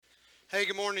Hey,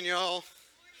 good morning, y'all.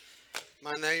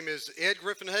 My name is Ed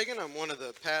Griffinhagen. I'm one of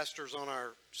the pastors on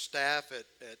our staff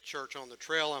at Church on the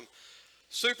Trail. I'm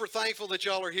super thankful that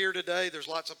y'all are here today. There's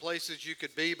lots of places you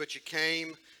could be, but you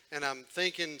came, and I'm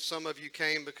thinking some of you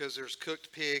came because there's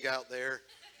cooked pig out there,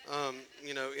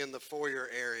 in the foyer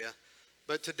area.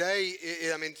 But today,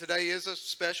 today is a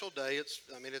special day.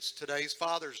 It's today's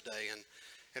Father's Day,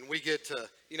 and we get to,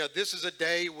 this is a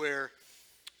day where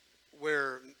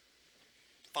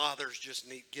fathers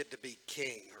just get to be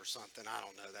king or something. I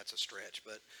don't know. That's a stretch,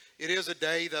 but it is a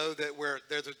day though that where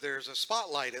there's a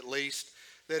spotlight at least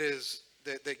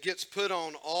that gets put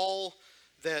on all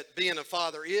that being a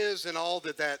father is and all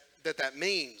that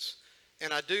means.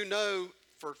 And I do know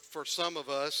for some of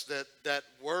us that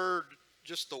word,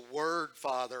 just the word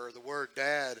father or the word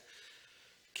dad,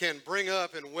 can bring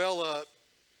up and well up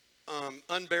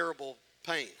unbearable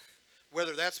pain.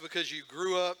 Whether that's because you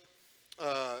grew up,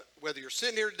 whether you're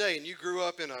sitting here today and you grew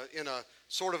up in a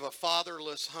sort of a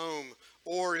fatherless home,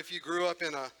 or if you grew up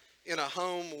in a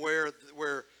home where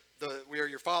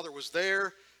your father was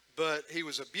there, but he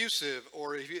was abusive,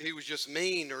 or he was just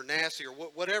mean or nasty, or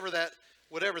whatever that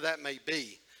may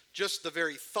be. Just the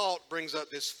very thought brings up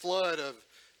this flood of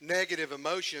negative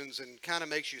emotions and kind of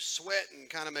makes you sweat and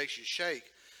kind of makes you shake.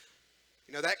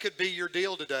 That could be your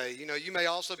deal today. You may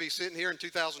also be sitting here in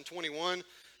 2021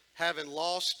 having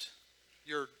lost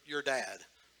your dad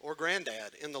or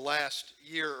granddad in the last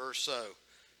year or so,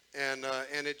 and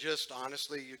it just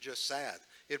honestly, you're just sad.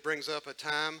 It brings up a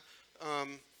time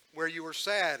where you were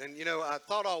sad, and I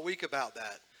thought all week about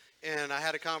that, and I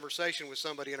had a conversation with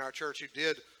somebody in our church who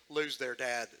did lose their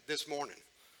dad this morning.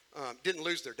 Didn't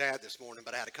lose their dad this morning,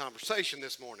 but I had a conversation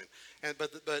this morning, and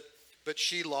but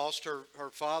she lost her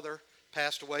father,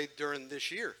 passed away during this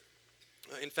year.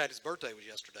 In fact, his birthday was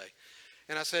yesterday.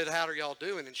 And I said, how are y'all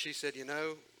doing? And she said,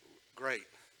 great.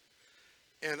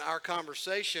 And our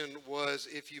conversation was,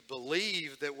 if you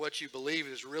believe that what you believe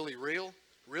is really real,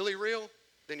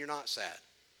 then you're not sad.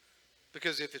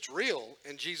 Because if it's real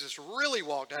and Jesus really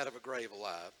walked out of a grave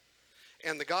alive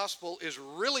and the gospel is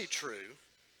really true,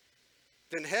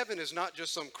 then heaven is not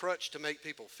just some crutch to make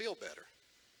people feel better.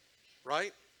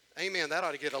 Right? Amen. That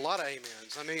ought to get a lot of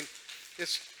amens.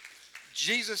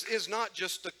 Jesus is not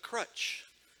just a crutch.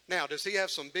 Now, does he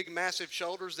have some big, massive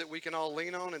shoulders that we can all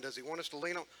lean on? And does he want us to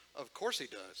lean on? Of course he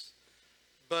does.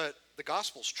 But the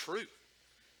gospel's true.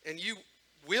 And you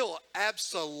will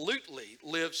absolutely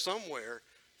live somewhere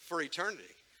for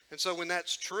eternity. And so when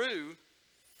that's true,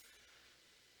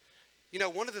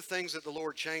 one of the things that the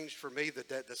Lord changed for me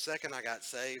the second I got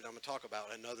saved, I'm going to talk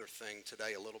about another thing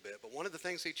today a little bit, but one of the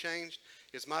things he changed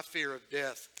is my fear of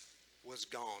death was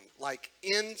gone, like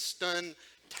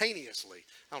instantaneously.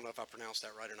 I don't know if I pronounced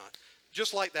that right or not.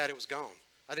 Just like that, it was gone.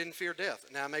 I didn't fear death.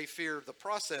 Now, I may fear the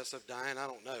process of dying, I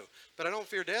don't know. But I don't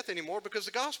fear death anymore because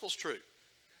the gospel's true.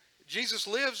 Jesus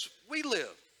lives, we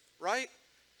live, right?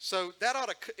 So that ought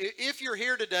to, if you're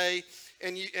here today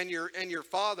and your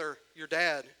father, your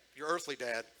dad, your earthly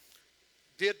dad,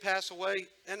 did pass away,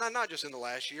 and not just in the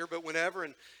last year, but whenever,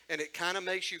 and it kind of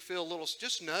makes you feel a little,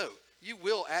 just know, you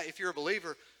will, if you're a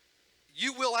believer,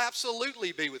 you will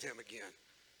absolutely be with him again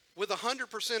with 100%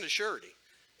 assurity.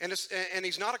 And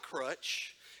he's not a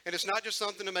crutch, and it's not just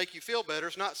something to make you feel better.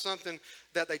 It's not something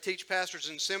that they teach pastors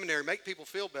in seminary, make people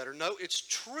feel better. No, it's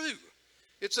true.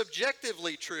 It's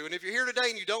objectively true. And if you're here today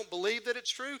and you don't believe that it's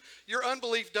true, your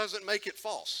unbelief doesn't make it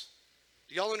false.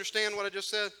 Do y'all understand what I just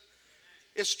said?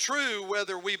 It's true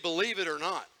whether we believe it or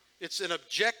not. It's an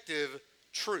objective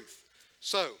truth.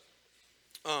 So,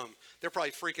 they're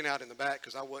probably freaking out in the back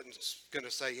because I wasn't going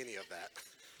to say any of that.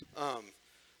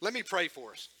 Let me pray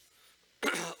for us.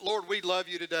 Lord, we love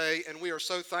you today, and we are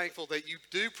so thankful that you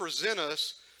do present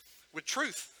us with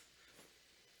truth.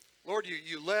 Lord,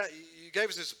 you gave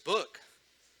us this book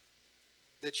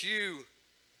that you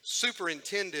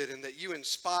superintended and that you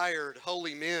inspired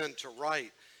holy men to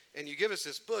write. And you give us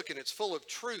this book, and it's full of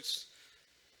truths.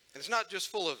 And it's not just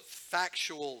full of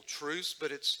factual truths,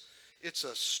 but it's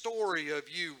a story of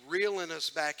you reeling us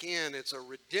back in. It's a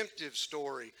redemptive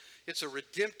story. It's a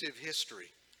redemptive history.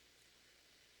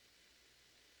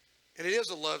 And it is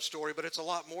a love story, but it's a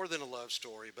lot more than a love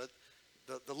story. But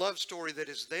the love story that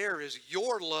is there is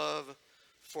your love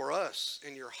for us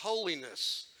and your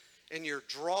holiness, and you're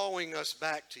drawing us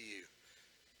back to you.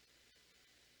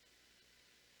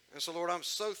 And so, Lord, I'm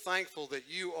so thankful that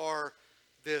you are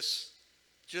this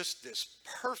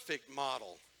perfect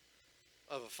model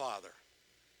of a father.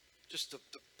 Just the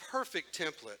perfect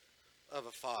template of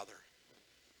a father.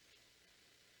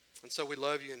 And so we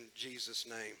love you in Jesus'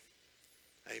 name.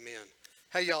 Amen.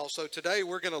 Hey, y'all, so today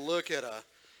we're going to look at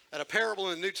At a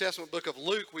parable in the New Testament book of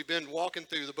Luke. We've been walking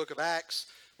through the book of Acts,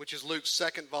 which is Luke's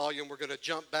second volume. We're going to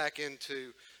jump back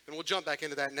into, and we'll jump back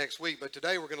into that next week. But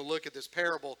today we're going to look at this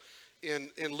parable in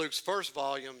Luke's first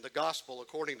volume, the Gospel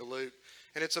according to Luke.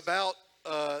 And it's about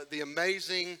the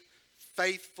amazing,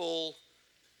 faithful,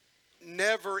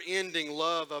 never-ending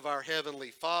love of our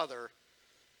Heavenly Father,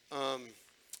 and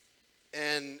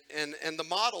the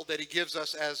model that He gives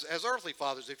us as earthly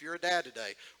fathers. If you're a dad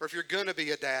today, or if you're going to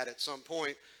be a dad at some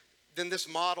point, then this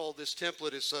model, this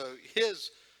template is so,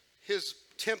 His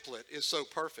template is so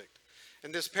perfect.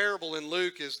 And this parable in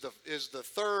Luke is the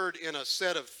third in a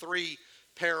set of three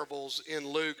parables in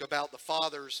Luke about the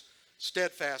Father's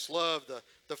steadfast love.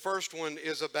 The first one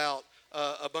is about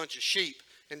a bunch of sheep.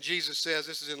 And Jesus says,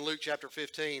 this is in Luke chapter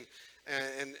 15,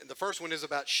 and the first one is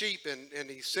about sheep, and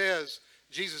he says,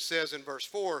 Jesus says in verse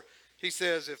 4, he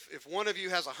says, if one of you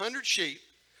has 100 sheep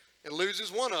and loses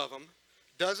one of them,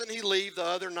 doesn't he leave the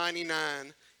other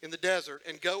 99 in the desert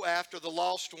and go after the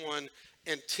lost one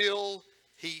until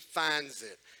he finds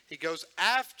it? He goes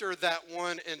after that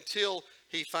one until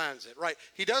he finds it, right?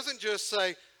 He doesn't just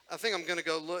say, I think I'm going to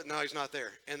go look. No, he's not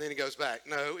there. And then he goes back.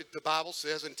 No, the Bible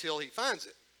says until he finds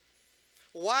it.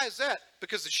 Why is that?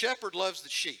 Because the shepherd loves the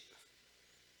sheep.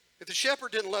 If the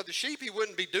shepherd didn't love the sheep, he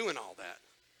wouldn't be doing all that.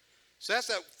 So that's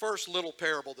that first little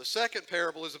parable. The second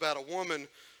parable is about a woman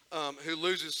who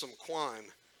loses some coin.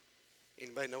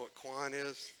 Anybody know what coin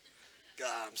is?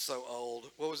 God, I'm so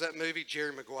old. What was that movie?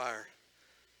 Jerry Maguire.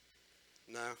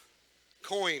 No.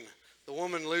 Coin. The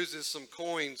woman loses some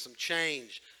coin, some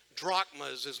change.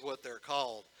 Drachmas is what they're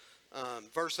called.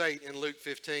 Verse 8 in Luke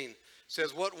 15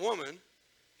 says, what woman,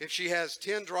 if she has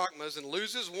 10 drachmas and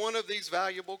loses one of these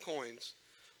valuable coins,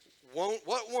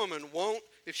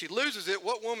 if she loses it,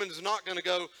 what woman is not going to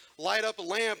go light up a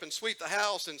lamp and sweep the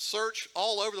house and search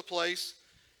all over the place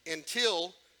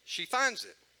until she finds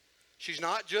it? She's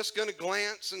not just going to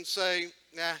glance and say,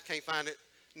 nah, can't find it.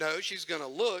 No, she's going to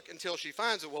look until she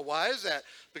finds it. Well, why is that?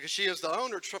 Because she, as the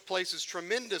owner, places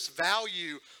tremendous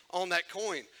value on that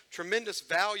coin, tremendous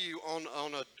value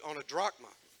on a drachma.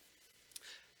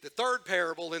 The third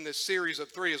parable in this series of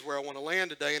three is where I want to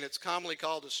land today, and it's commonly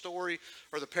called the story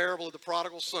or the parable of the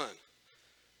prodigal son.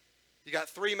 You got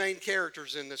three main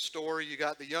characters in this story. You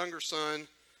got the younger son,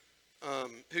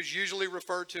 who's usually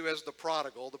referred to as the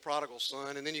prodigal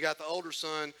son, and then you got the older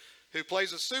son, who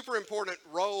plays a super important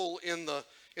role in the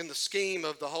scheme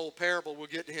of the whole parable. We'll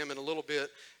get to him in a little bit,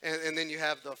 and then you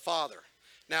have the father.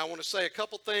 Now, I want to say a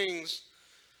couple things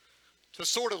to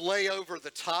sort of lay over the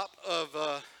top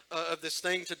of this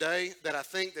thing today that I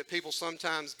think that people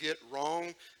sometimes get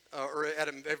wrong, or at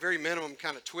a very minimum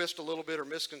kind of twist a little bit or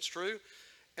misconstrue.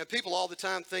 And people all the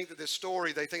time think that this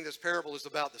story, they think this parable is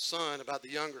about the son, about the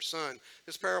younger son.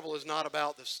 This parable is not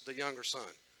about the younger son.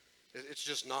 It's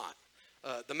just not.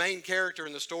 The main character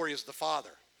in the story is the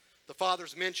father. The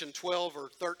father's mentioned 12 or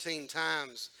 13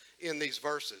 times in these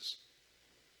verses.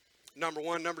 Number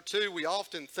one. Number two, we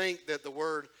often think that the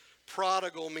word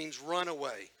prodigal means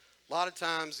runaway. A lot of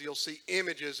times you'll see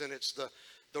images and it's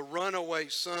the runaway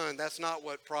son. That's not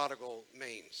what prodigal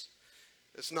means.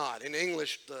 It's not. In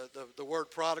English, the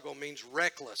word prodigal means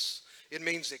reckless. It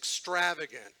means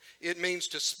extravagant. It means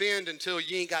to spend until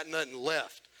you ain't got nothing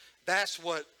left. That's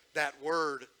what that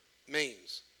word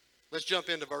means. Let's jump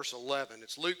into verse 11.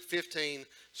 It's Luke 15,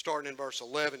 starting in verse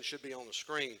 11. It should be on the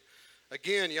screen.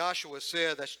 Again, Yahshua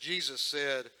said, that's Jesus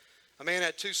said, a man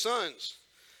had two sons,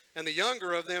 and the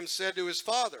younger of them said to his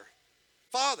father,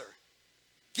 Father,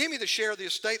 give me the share of the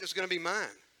estate that's going to be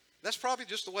mine. That's probably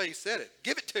just the way he said it.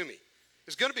 Give it to me.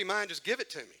 It's going to be mine, just give it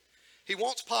to me. He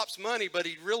wants Pop's money, but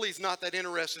he really is not that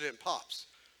interested in Pop's,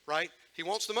 right? He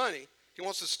wants the money, he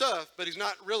wants the stuff, but he's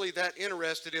not really that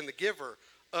interested in the giver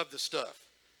of the stuff.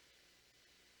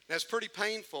 That's pretty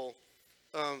painful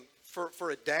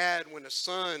for a dad when a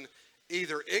son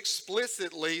either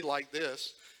explicitly like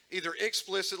this, either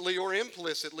explicitly or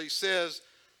implicitly says,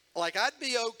 like, I'd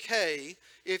be okay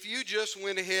if you just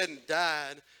went ahead and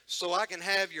died so I can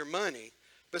have your money.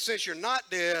 But since you're not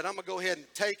dead, I'm going to go ahead and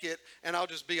take it and I'll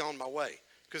just be on my way.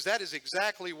 Because that is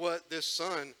exactly what this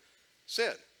son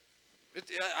said.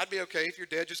 I'd be okay if you're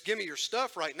dead. Just give me your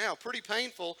stuff right now. Pretty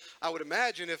painful, I would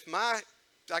imagine, if I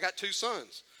got two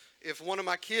sons. If one of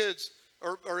my kids,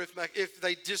 or if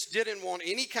they just didn't want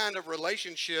any kind of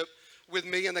relationship with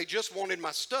me and they just wanted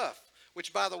my stuff,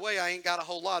 which, by the way, I ain't got a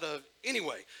whole lot of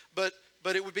anyway. But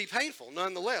it would be painful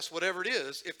nonetheless, whatever it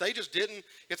is, if they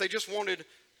just wanted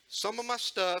some of my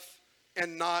stuff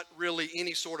and not really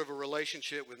any sort of a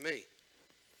relationship with me.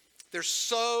 There's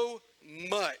so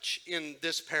much in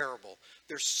this parable.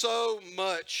 There's so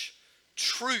much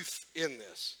truth in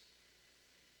this.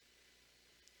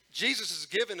 Jesus has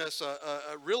given us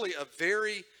really a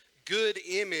very good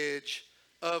image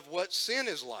of what sin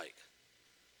is like.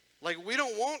 Like, we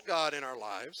don't want God in our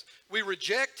lives. We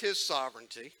reject his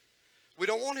sovereignty. We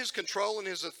don't want his control and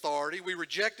his authority. We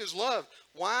reject his love.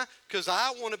 Why? Because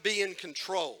I want to be in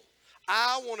control.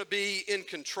 I want to be in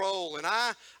control, and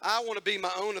I want to be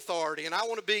my own authority, and I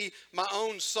want to be my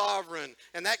own sovereign.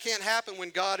 And that can't happen when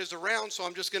God is around, so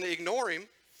I'm just going to ignore him,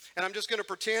 and I'm just going to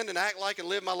pretend and act like and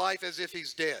live my life as if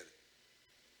he's dead.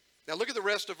 Now look at the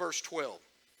rest of verse 12.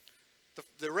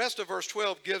 The rest of verse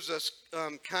 12 gives us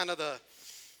kind of the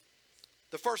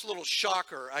first little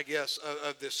shocker, I guess,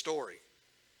 of this story.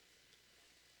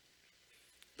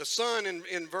 The son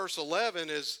in verse 11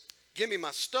 is, give me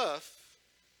my stuff.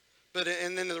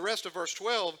 And then the rest of verse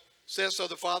 12 says, so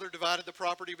the father divided the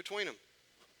property between them.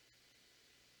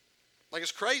 Like,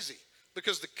 it's crazy,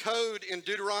 because the code in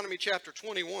Deuteronomy chapter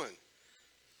 21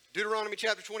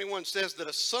 says that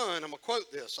a son, I'm going to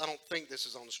quote this, I don't think this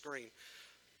is on the screen,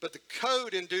 but the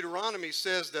code in Deuteronomy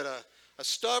says that a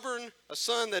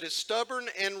son that is stubborn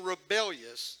and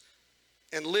rebellious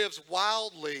and lives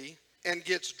wildly and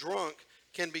gets drunk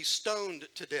can be stoned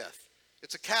to death.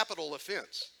 It's a capital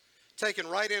offense. Taken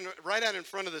right out in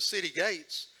front of the city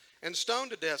gates and stoned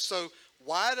to death. So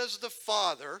why does the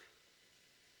father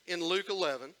in Luke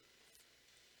 11,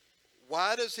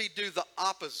 why does he do the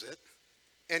opposite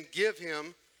and give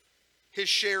him his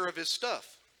share of his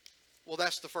stuff? Well,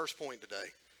 that's the first point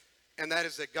today. And that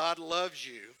is that God loves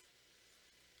you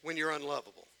when you're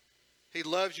unlovable. He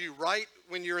loves you right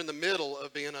when you're in the middle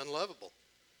of being unlovable.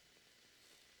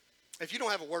 If you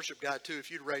don't have a worship guide too, if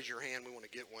you'd raise your hand, we want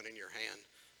to get one in your hand.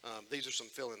 These are some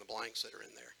fill in the blanks that are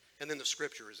in there. And then the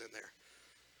scripture is in there.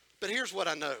 But here's what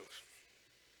I know.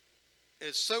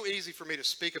 It's so easy for me to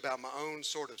speak about my own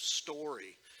sort of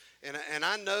story. And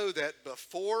I know that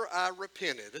before I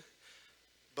repented,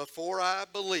 before I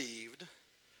believed,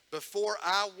 before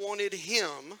I wanted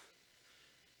him,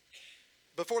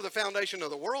 before the foundation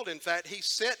of the world, in fact, he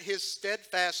set his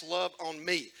steadfast love on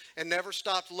me and never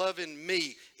stopped loving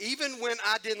me, even when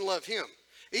I didn't love him.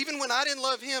 Even when I didn't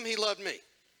love him, he loved me.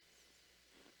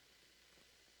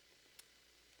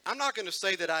 I'm not going to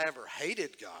say that I ever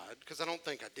hated God, because I don't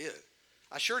think I did.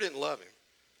 I sure didn't love him.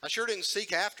 I sure didn't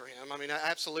seek after him. I mean, I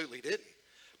absolutely didn't.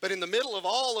 But in the middle of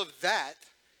all of that,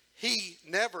 he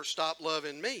never stopped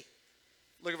loving me.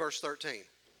 Look at verse 13.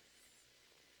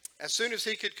 As soon as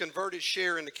he could convert his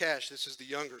share into cash, this is the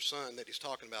younger son that he's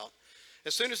talking about.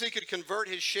 As soon as he could convert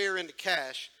his share into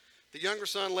cash, the younger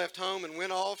son left home and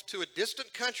went off to a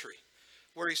distant country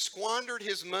where he squandered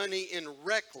his money in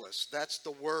reckless. That's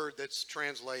the word that's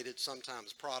translated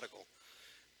sometimes prodigal.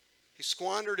 He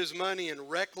squandered his money in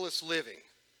reckless living.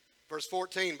 Verse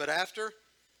 14, but after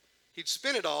he'd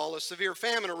spent it all, a severe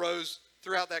famine arose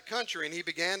throughout that country, and he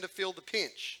began to feel the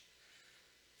pinch.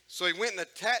 So he went and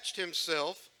attached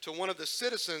himself to one of the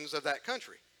citizens of that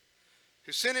country,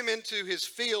 who sent him into his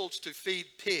fields to feed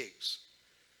pigs.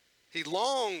 He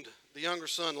longed, the younger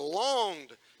son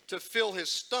longed to fill his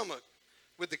stomach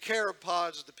with the carob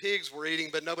pods the pigs were eating,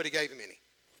 but nobody gave him any.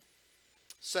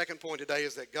 Second point today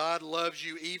is that God loves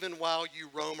you even while you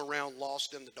roam around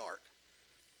lost in the dark.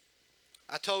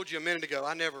 I told you a minute ago,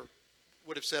 I never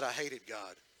would have said I hated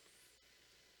God.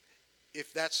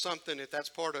 If that's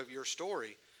part of your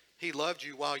story, he loved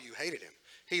you while you hated him.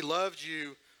 He loved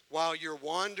you while you're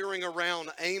wandering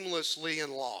around aimlessly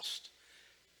and lost.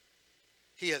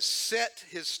 He has set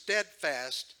his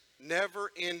steadfast,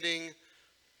 never-ending,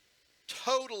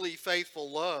 totally faithful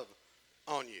love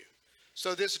on you.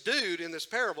 So this dude in this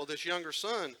parable, this younger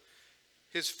son,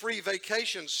 his free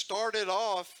vacation started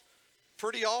off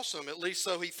pretty awesome. At least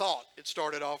so he thought it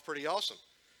started off pretty awesome.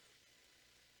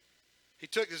 He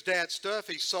took his dad's stuff,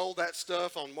 he sold that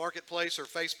stuff on Marketplace or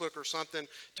Facebook or something,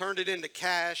 turned it into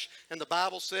cash, and the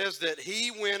Bible says that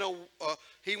he went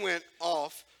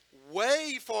off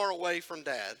way far away from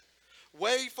Dad,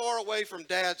 way far away from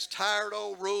Dad's tired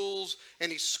old rules,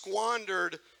 and he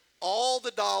squandered all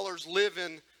the dollars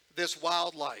living this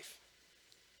wild life.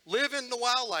 Living the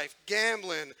wild life,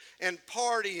 gambling and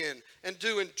partying and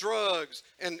doing drugs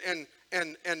and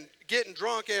getting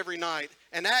drunk every night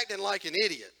and acting like an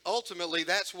idiot. Ultimately,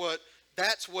 that's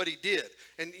what he did.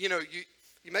 And you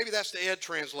maybe that's the Ed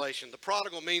translation. The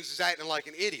prodigal means he's acting like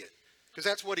an idiot, because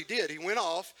that's what he did. He went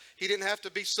off. He didn't have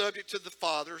to be subject to the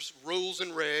father's rules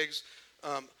and regs,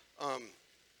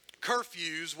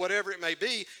 curfews, whatever it may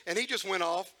be, and he just went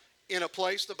off in a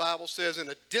place, the Bible says, in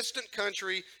a distant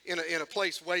country, in a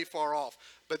place way far off.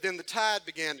 But then the tide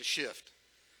began to shift.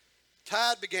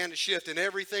 Tide began to shift, and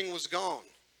everything was gone.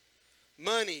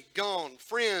 Money gone,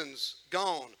 friends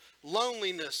gone,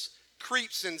 loneliness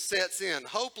creeps and sets in.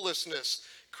 Hopelessness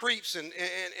creeps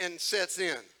and sets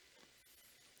in.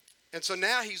 And so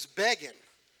now he's begging,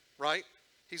 right?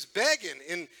 He's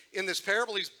begging in this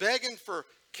parable. He's begging for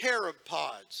carob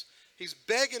pods. He's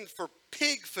begging for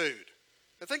pig food.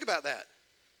 Now think about that.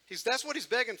 That's what he's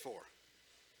begging for.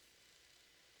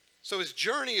 So his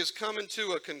journey is coming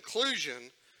to a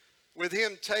conclusion with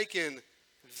him taking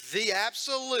the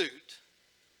absolute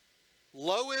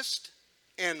lowest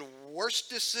and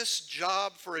worstest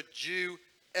job for a Jew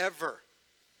ever.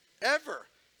 Ever.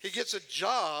 He gets a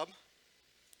job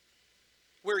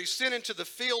where he's sent into the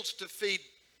fields to feed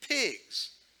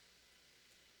pigs.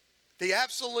 The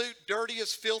absolute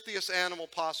dirtiest, filthiest animal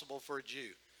possible for a Jew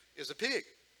is a pig.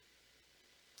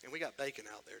 And we got bacon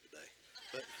out there today.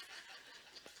 But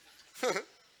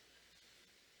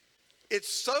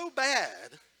it's so bad.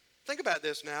 Think about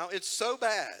this now. It's so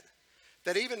bad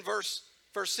that even verse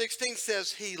 16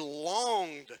 says he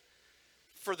longed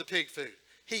for the pig food.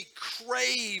 He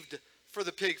craved for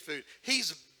the pig food.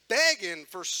 He's begging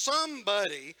for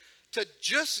somebody to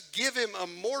just give him a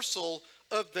morsel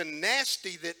of the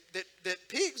nasty that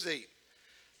pigs eat.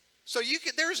 So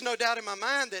there's no doubt in my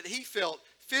mind that he felt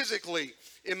physically,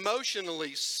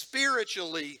 emotionally,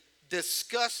 spiritually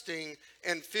disgusting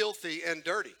and filthy and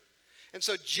dirty. And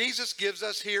so Jesus gives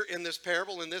us here in this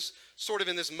parable, in this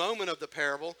moment of the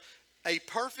parable, a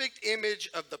perfect image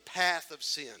of the path of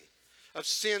sin, of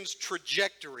sin's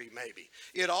trajectory maybe.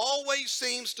 It always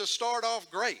seems to start off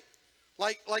great,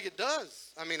 like it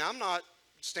does. I mean, I'm not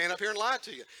stand up here and lie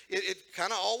to you. It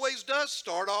kind of always does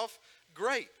start off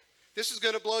great. This is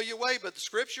going to blow you away, but the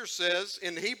scripture says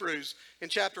in Hebrews, in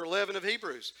chapter 11 of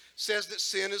Hebrews, says that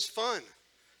sin is fun.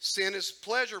 Sin is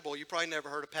pleasurable. You probably never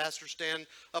heard a pastor stand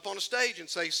up on a stage and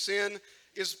say sin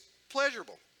is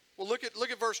pleasurable. Well, look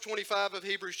at verse 25 of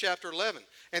Hebrews chapter 11.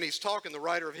 And he's talking, the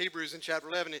writer of Hebrews in chapter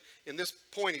 11, in this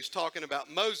point he's talking about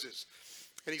Moses.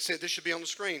 And he said, this should be on the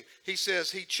screen. He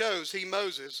says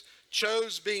Moses,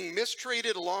 chose being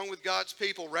mistreated along with God's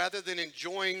people rather than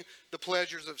enjoying the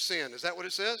pleasures of sin. Is that what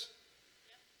it says?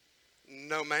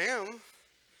 No, ma'am.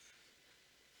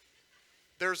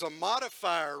 There's a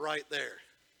modifier right there.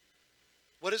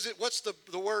 What is it? What's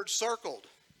the word circled?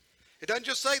 It doesn't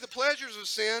just say the pleasures of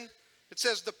sin. It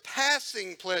says the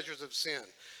passing pleasures of sin.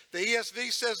 The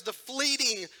ESV says the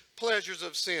fleeting pleasures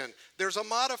of sin. There's a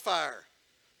modifier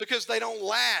because they don't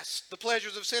last. The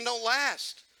pleasures of sin don't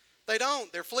last. They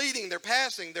don't. They're fleeting. They're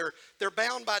passing. They're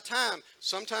bound by time.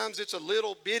 Sometimes it's a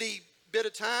little bitty bit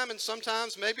of time, and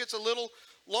sometimes maybe it's a little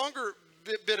longer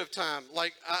bit of time.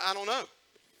 Like, I don't know.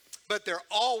 But they're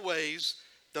always,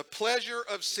 the pleasure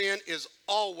of sin is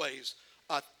always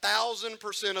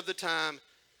 1,000% of the time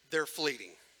they're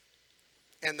fleeting.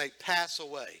 And they pass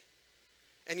away.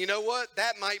 And you know what?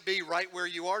 That might be right where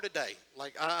you are today.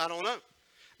 Like, I don't know.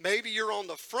 Maybe you're on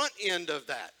the front end of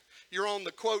that. You're on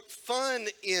the, quote, fun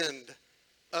end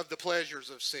of the pleasures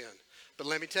of sin. But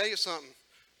let me tell you something.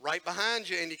 Right behind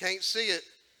you, and you can't see it,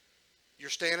 you're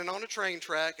standing on a train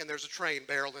track, and there's a train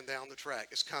barreling down the track.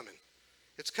 It's coming.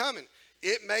 It's coming.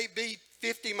 It may be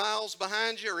 50 miles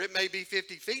behind you, or it may be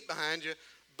 50 feet behind you,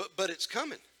 but it's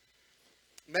coming.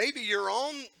 Maybe you're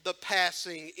on the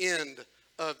passing end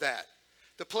of that.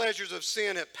 The pleasures of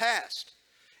sin have passed,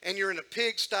 and you're in a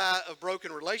pigsty of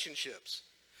broken relationships.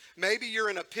 Maybe you're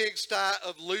in a pigsty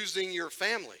of losing your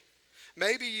family.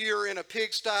 Maybe you're in a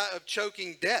pigsty of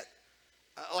choking debt.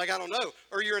 I don't know.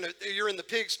 Or you're in the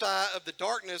pigsty of the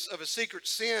darkness of a secret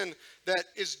sin that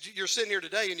is, you're sitting here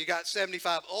today and you got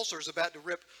 75 ulcers about to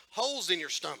rip holes in your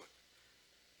stomach.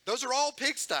 Those are all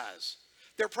pigsties.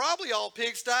 They're probably all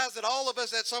pigsties that all of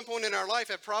us at some point in our life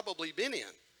have probably been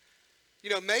in. You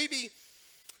know, maybe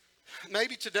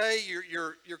today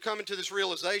you're coming to this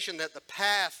realization that the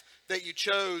path that you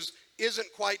chose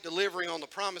isn't quite delivering on the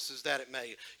promises that it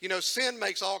made. You know, sin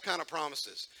makes all kind of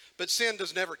promises, but sin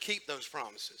does never keep those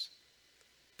promises.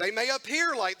 They may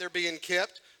appear like they're being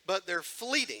kept, but they're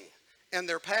fleeting and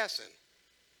they're passing.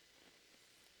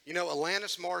 You know,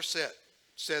 Alanis Morissette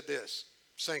said this,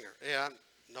 singer. Yeah,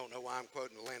 I don't know why I'm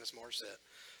quoting Alanis Morissette,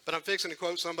 but I'm fixing to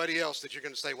quote somebody else that you're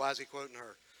going to say, why is he quoting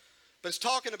her? But it's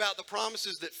talking about the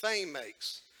promises that fame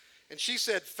makes. And she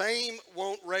said, fame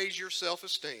won't raise your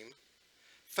self-esteem.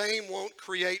 Fame won't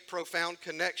create profound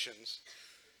connections.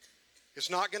 It's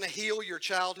not going to heal your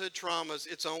childhood traumas.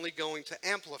 It's only going to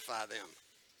amplify them.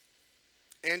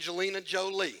 Angelina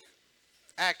Jolie,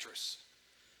 actress.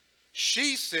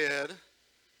 She said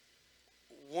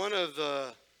one of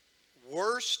the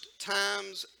worst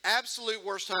times, absolute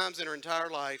worst times in her entire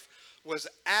life was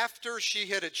after she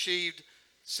had achieved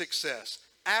success,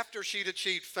 after she'd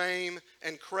achieved fame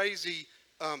and crazy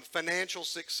financial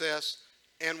success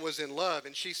and was in love.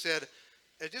 And she said,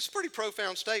 it's a pretty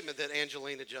profound statement that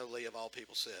Angelina Jolie, of all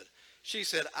people, said. She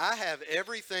said, I have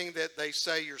everything that they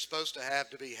say you're supposed to have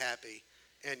to be happy,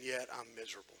 and yet I'm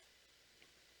miserable.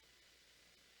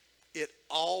 It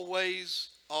always,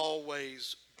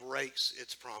 always breaks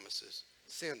its promises.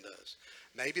 Sin does.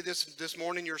 Maybe this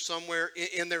morning you're somewhere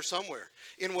in there somewhere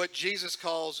in what Jesus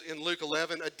calls in Luke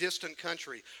 11 a distant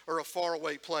country or a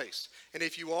faraway place. And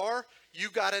if you are, you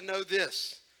got to know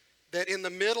this, that in the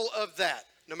middle of that,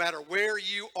 no matter where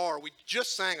you are, we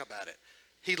just sang about it,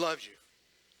 he loves you.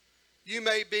 You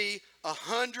may be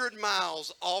 100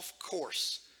 miles off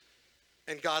course,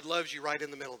 and God loves you right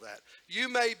in the middle of that. You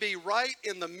may be right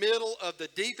in the middle of the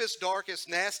deepest, darkest,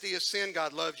 nastiest sin.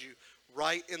 God loves you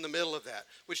right in the middle of that,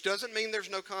 which doesn't mean there's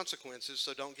no consequences,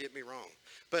 so don't get me wrong.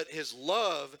 But his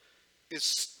love is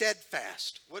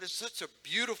steadfast. What is such a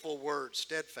beautiful word,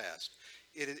 steadfast.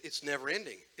 It's never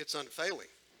ending. It's unfailing.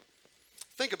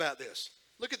 Think about this.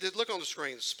 Look at this. Look on the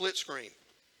screen, split screen.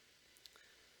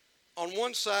 On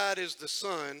one side is the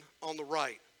sun, on the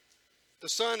right. The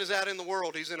son is out in the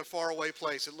world. He's in a faraway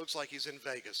place. It looks like he's in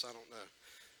Vegas. I don't know.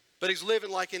 But he's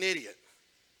living like an idiot.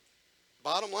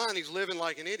 Bottom line, he's living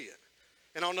like an idiot.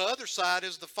 And on the other side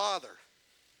is the father,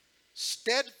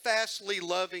 steadfastly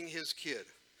loving his kid,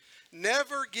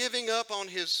 never giving up on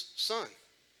his son,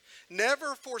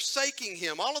 never forsaking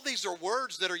him. All of these are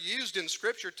words that are used in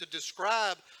Scripture to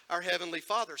describe our Heavenly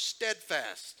Father.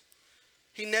 Steadfast.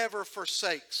 He never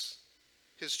forsakes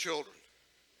his children.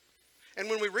 And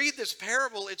when we read this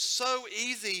parable, it's so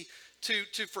easy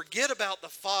to forget about the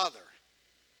Father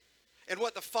and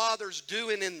what the Father's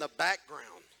doing in the background.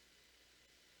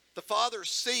 The Father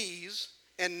sees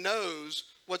and knows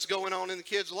what's going on in the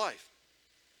kid's life.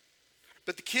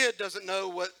 But the kid doesn't know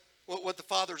what the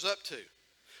Father's up to.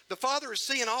 The Father is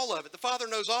seeing all of it. The Father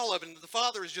knows all of it. And the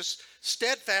Father is just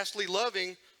steadfastly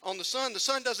loving on the Son. The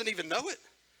Son doesn't even know it.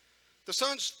 The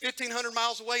Son's 1,500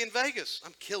 miles away in Vegas.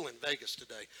 I'm killing Vegas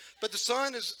today. But the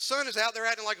Son is out there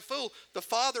acting like a fool. The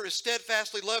Father is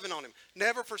steadfastly loving on him,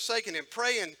 never forsaking him,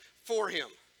 praying for him.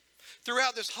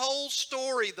 Throughout this whole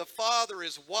story, the Father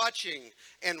is watching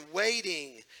and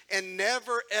waiting and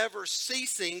never, ever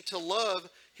ceasing to love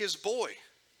his boy.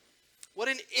 What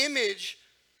an image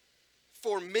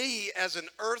for me as an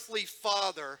earthly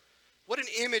father. What an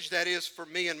image that is for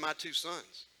me and my two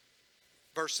sons.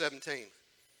 Verse 17.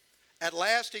 At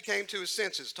last he came to his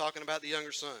senses, talking about the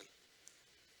younger son,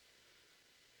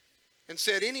 and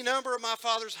said, any number of my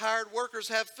father's hired workers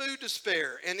have food to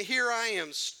spare, and here I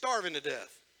am starving to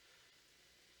death.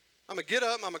 I'm going to get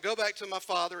up, I'm going to go back to my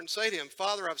father and say to him,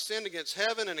 Father, I've sinned against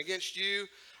heaven and against you.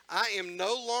 I am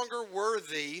no longer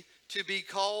worthy to be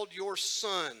called your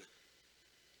son.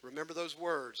 Remember those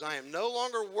words. I am no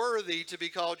longer worthy to be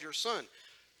called your son.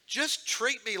 Just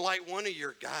treat me like one of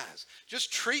your guys.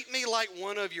 Just treat me like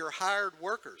one of your hired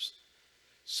workers.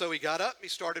 So he got up and he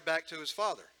started back to his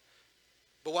father.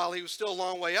 But while he was still a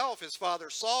long way off, his father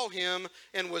saw him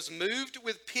and was moved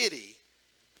with pity.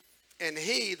 And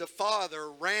he, the father,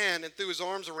 ran and threw his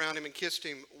arms around him and kissed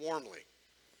him warmly.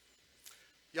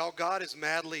 Y'all, God is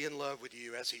madly in love with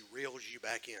you as he reels you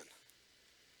back in.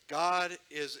 God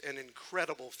is an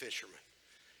incredible fisherman.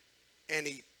 And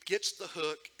he gets the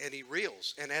hook and he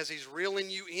reels. And as he's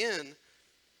reeling you in,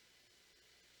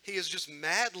 he is just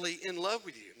madly in love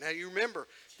with you. Now you remember,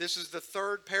 this is the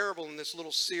third parable in this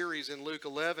little series in Luke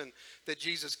 11 that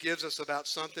Jesus gives us about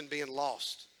something being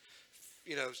lost.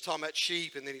 You know, he's talking about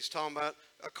sheep, and then he's talking about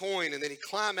a coin, and then he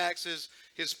climaxes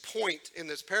his point in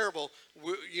this parable,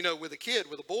 you know, with a kid,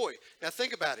 with a boy. Now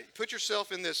think about it. Put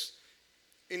yourself in this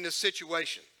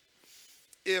situation.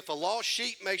 If a lost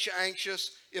sheep makes you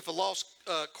anxious, if a lost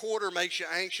quarter makes you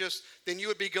anxious, then you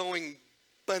would be going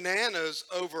bananas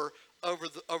over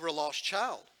a lost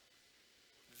child.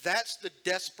 That's the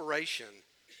desperation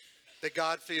that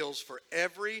God feels for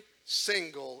every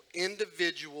single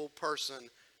individual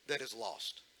person that is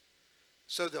lost.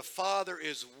 So the Father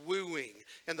is wooing,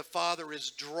 and the Father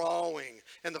is drawing,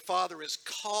 and the Father is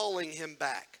calling him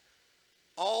back.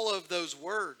 All of those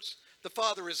words. The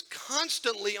Father is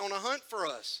constantly on a hunt for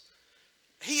us.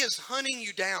 He is hunting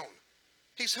you down.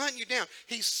 He's hunting you down.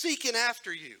 He's seeking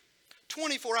after you.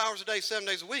 24 hours a day, 7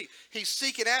 days a week. He's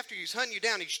seeking after you. He's hunting you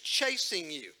down. He's chasing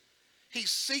you.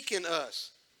 He's seeking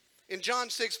us. In John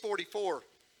 6:44,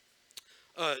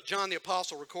 John the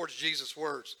Apostle records Jesus'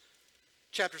 words.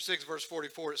 Chapter 6, verse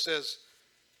 44, it says,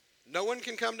 no one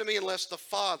can come to me unless the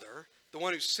Father, the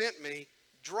one who sent me,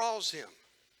 draws him.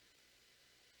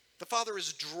 The Father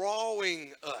is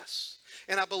drawing us.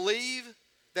 And I believe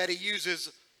that he uses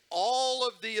all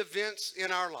of the events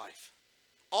in our life,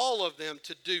 all of them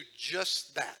to do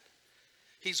just that.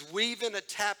 He's weaving a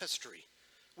tapestry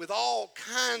with all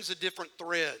kinds of different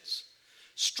threads.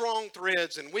 Strong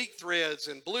threads and weak threads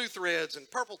and blue threads and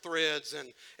purple threads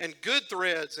and good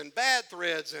threads and bad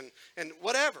threads and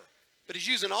whatever. But he's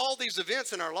using all these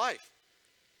events in our life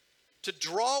to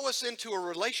draw us into a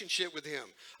relationship with him.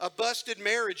 A busted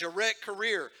marriage, a wrecked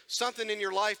career, something in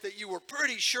your life that you were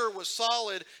pretty sure was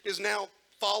solid is now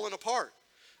falling apart.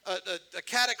 A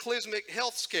cataclysmic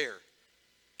health scare.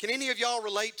 Can any of y'all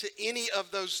relate to any of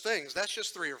those things? That's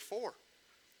just 3 or 4.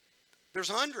 There's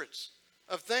hundreds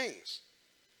of things.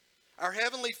 Our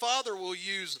Heavenly Father will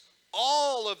use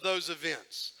all of those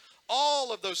events,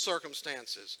 all of those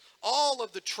circumstances, all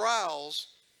of the trials.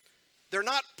 They're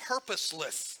not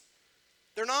purposeless.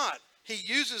 They're not. He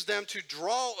uses them to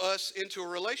draw us into a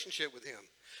relationship with him.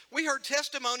 We heard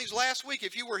testimonies last week.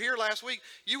 If you were here last week,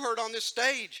 you heard on this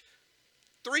stage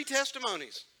 3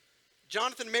 testimonies.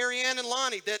 Jonathan, Marianne, and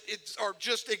Lonnie that are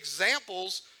just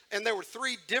examples, and there were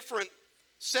 3 different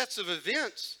sets of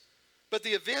events. But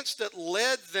the events that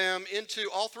led them into,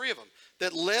 all 3 of them,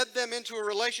 that led them into a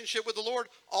relationship with the Lord,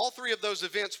 all 3 of those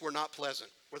events were not pleasant.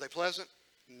 Were they pleasant?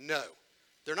 No,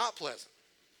 they're not pleasant.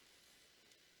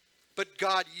 But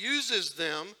God uses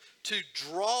them to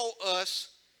draw us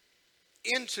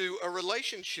into a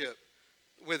relationship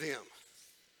with him.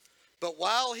 But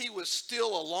while he was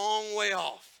still a long way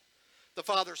off, the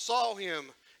Father saw him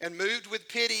and moved with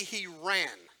pity, he ran.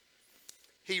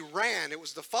 He ran. It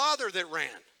was the Father that ran.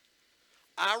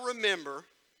 I remember,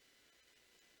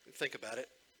 think about it,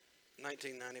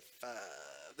 1995.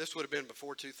 This would have been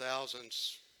before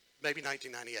 2000s, maybe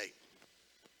 1998.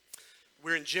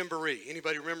 We're in Gymboree.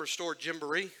 Anybody remember store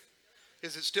Gymboree?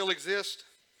 Does it still exist?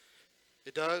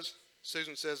 It does?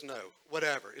 Susan says no.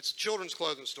 Whatever. It's a children's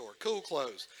clothing store. Cool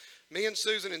clothes. Me and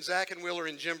Susan and Zach and Will are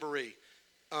in Gymboree.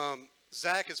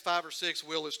 Zach is 5 or 6,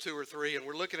 Will is 2 or 3, and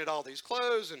we're looking at all these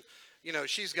clothes, and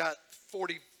she's got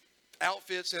 40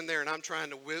 outfits in there, and I'm trying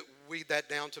to weed that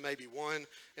down to maybe 1,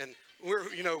 and we're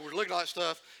looking at all that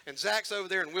stuff, and Zach's over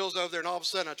there and Will's over there, and all of a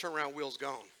sudden I turn around, Will's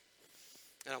gone.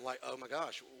 And I'm like, oh my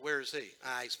gosh, where is he?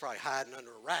 He's probably hiding under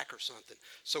a rack or something.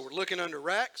 So we're looking under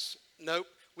racks. Nope.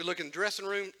 We look in the dressing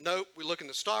room. Nope. We look in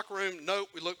the stock room. Nope.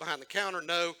 We look behind the counter.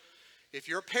 No. If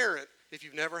you're a parent, if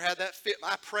you've never had that fit,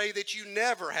 I pray that you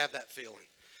never have that feeling.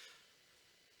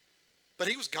 But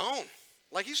he was gone.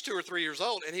 Like he's 2 or 3 years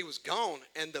old and he was gone.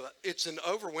 And it's an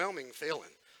overwhelming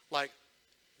feeling. Like,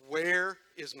 where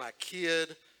is my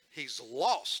kid? He's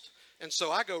lost. And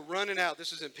so I go running out.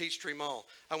 This is in Peachtree Mall.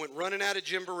 I went running out of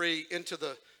Gymboree into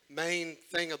the main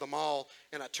thing of the mall,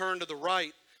 and I turned to the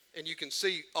right, and you can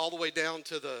see all the way down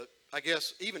to the, I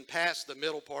guess, even past the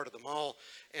middle part of the mall.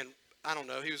 And I don't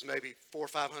know, he was maybe 400 or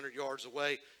 500 yards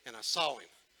away, and I saw him.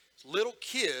 This little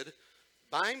kid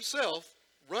by himself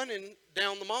running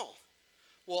down the mall.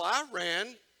 Well, I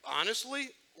ran, honestly,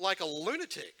 like a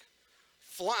lunatic.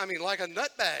 Like a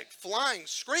nutbag, flying,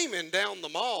 screaming down the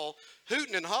mall,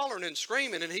 hooting and hollering and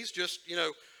screaming, and he's just,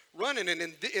 running. And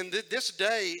in this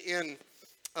day,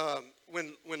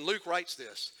 when Luke writes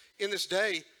this, in this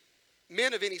day,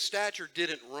 men of any stature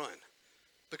didn't run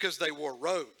because they wore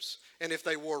robes. And if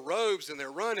they wore robes and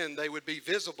they're running, they would be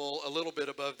visible a little bit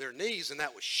above their knees, and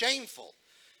that was shameful.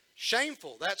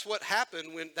 Shameful. That's what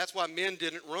happened that's why men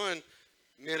didn't run,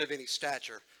 men of any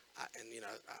stature.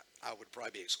 I would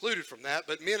probably be excluded from that,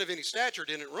 but men of any stature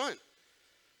didn't run.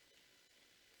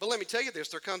 But let me tell you this,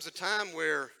 there comes a time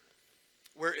where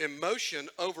emotion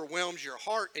overwhelms your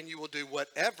heart and you will do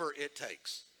whatever it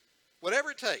takes.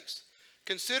 Whatever it takes.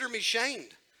 Consider me shamed,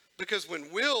 because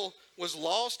when Will was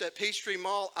lost at Peachtree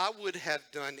Mall, I would have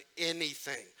done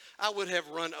anything. I would have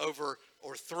run over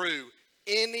or through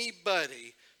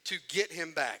anybody to get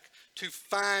him back, to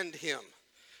find him,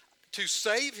 to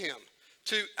save him.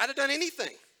 I'd have done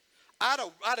anything. I'd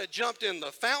have jumped in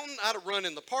the fountain. I'd have run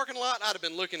in the parking lot. I'd have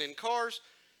been looking in cars.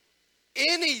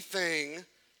 Anything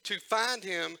to find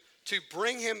him, to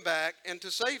bring him back, and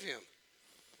to save him.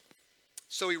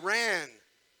 So he ran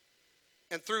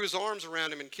and threw his arms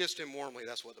around him and kissed him warmly.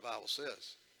 That's what the Bible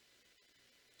says.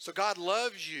 So God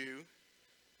loves you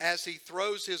as he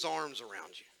throws his arms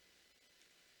around you.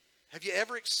 Have you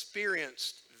ever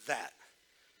experienced that?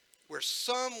 Where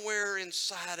somewhere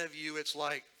inside of you, it's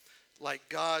like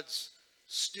God's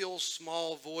still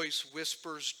small voice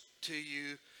whispers to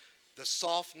you the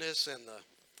softness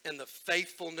and the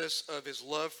faithfulness of his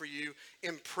love for you,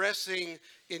 impressing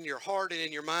in your heart and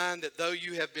in your mind that though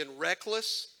you have been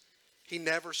reckless, he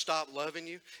never stopped loving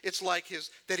you. It's like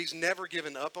that he's never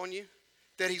given up on you,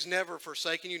 that he's never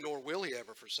forsaken you, nor will he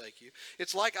ever forsake you.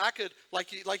 It's like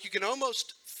you can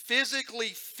almost physically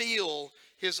feel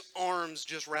his arms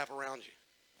just wrap around you.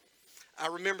 I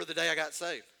remember the day I got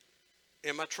saved.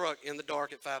 In my truck in the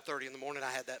dark at 5:30 in the morning,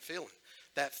 I had that feeling.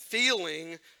 That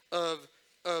feeling of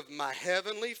my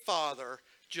Heavenly Father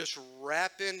just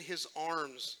wrapping his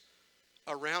arms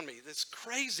around me. This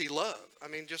crazy love. I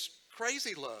mean, just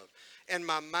crazy love. And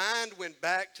my mind went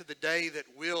back to the day that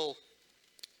Will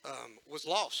was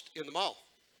lost in the mall.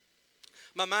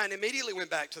 My mind immediately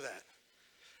went back to that.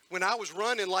 When I was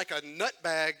running like a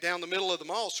nutbag down the middle of the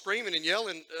mall, screaming and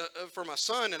yelling for my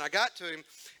son, and I got to him,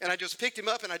 and I just picked him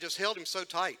up, and I just held him so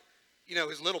tight. You know,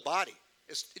 his little body.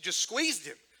 It just squeezed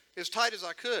him as tight as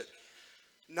I could.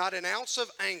 Not an ounce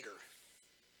of anger.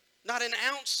 Not an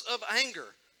ounce of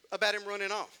anger about him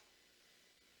running off.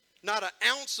 Not an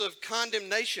ounce of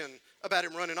condemnation about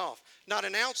him running off. Not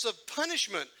an ounce of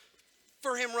punishment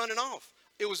for him running off.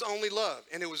 It was only love,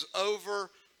 and it was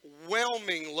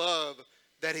overwhelming love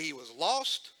that he was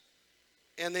lost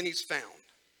and then he's found.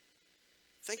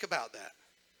 Think about that.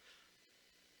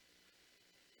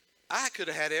 I could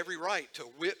have had every right to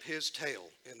whip his tail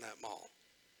in that mall,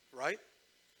 right?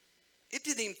 It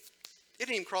didn't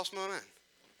even cross my mind.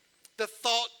 The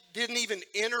thought didn't even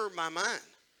enter my mind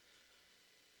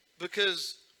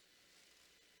because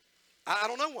I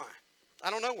don't know why. I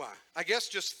don't know why. I guess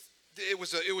just it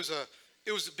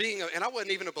was being and I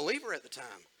wasn't even a believer at the time.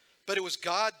 But it was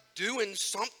God doing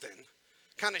something,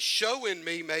 kind of showing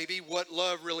me maybe what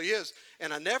love really is.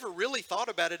 And I never really thought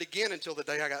about it again until the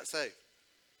day I got saved.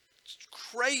 It's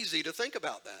crazy to think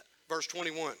about that. Verse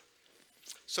 21.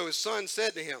 So his son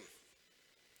said to him,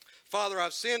 Father,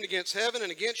 I've sinned against heaven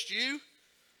and against you.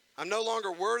 I'm no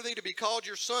longer worthy to be called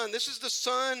your son. This is the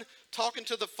son talking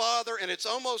to the father, and it's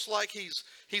almost like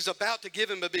he's about to give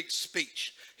him a big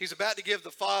speech. He's about to give the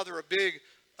father a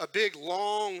big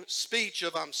long speech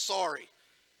of I'm sorry.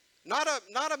 Not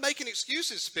a making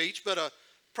excuses speech, but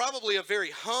probably a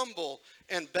very humble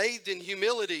and bathed in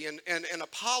humility and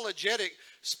apologetic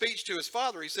speech to his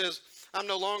father. He says,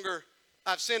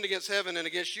 I've sinned against heaven and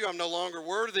against you. I'm no longer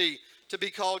worthy to be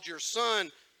called your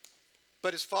son.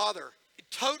 But his father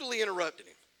totally interrupted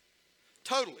him.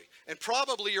 Totally. And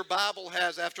probably your Bible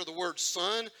has, after the word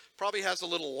son, probably has a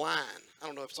little line. I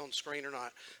don't know if it's on the screen or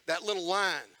not. That little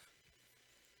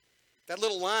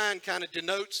line kind of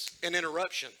denotes an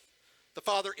interruption. The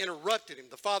father interrupted him.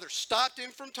 The father stopped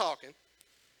him from talking.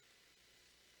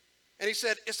 And he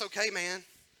said, it's okay, man.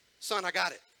 Son, I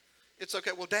got it. It's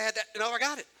okay. Well, Dad, I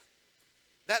got it.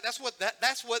 That's what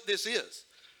this is.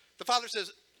 The father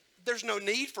says, there's no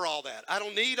need for all that. I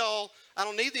don't need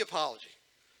the apology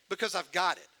because I've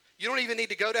got it. You don't even need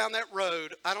to go down that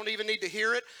road. I don't even need to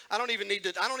hear it. I don't even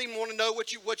want to know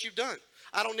what you've done.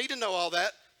 I don't need to know all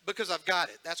that because I've got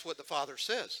it. That's what the father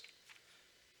says.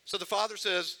 So the father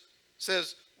says,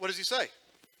 what does he say? He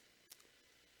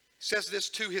says this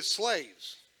to his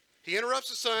slaves. He interrupts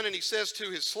the son and he says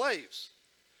to his slaves,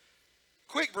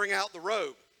 quick, bring out the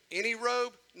robe. Any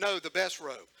robe? No, the best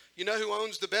robe. You know who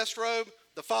owns the best robe?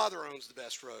 The father owns the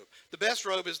best robe. The best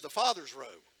robe is the father's robe.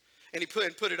 And he put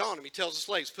it on him. He tells the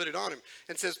slaves, put it on him.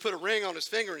 And says, put a ring on his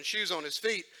finger and shoes on his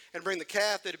feet and bring the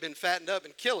calf that had been fattened up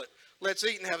and kill it. Let's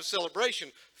eat and have a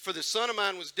celebration. For this son of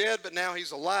mine was dead, but now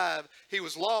he's alive. He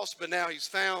was lost, but now he's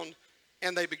found.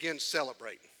 And they begin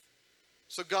celebrating.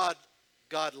 So God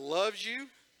loves you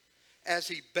as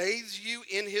he bathes you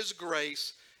in his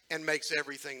grace and makes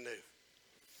everything new.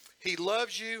 He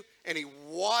loves you and he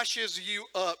washes you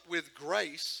up with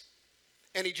grace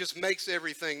and he just makes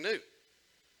everything new.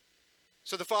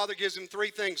 So the father gives him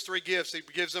three gifts. He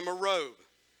gives him a robe,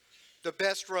 the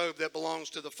best robe that belongs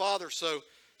to the father. So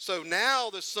now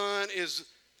the son is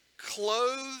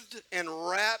clothed and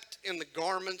wrapped in the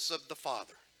garments of the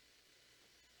father.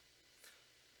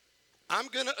 I'm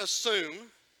going to assume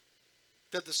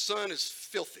that the son is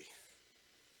filthy.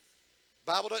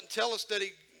 The Bible doesn't tell us that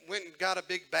he went and got a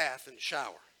big bath and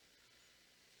shower.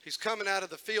 He's coming out of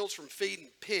the fields from feeding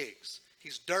pigs.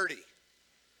 He's dirty.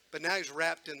 But now he's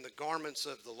wrapped in the garments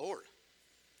of the Lord.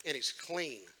 And he's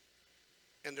clean.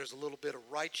 And there's a little bit of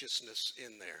righteousness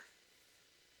in there.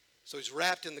 So he's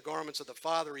wrapped in the garments of the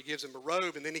Father. He gives him a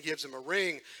robe and then he gives him a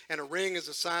ring. And a ring is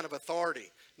a sign of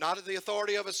authority. Not the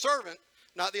authority of a servant,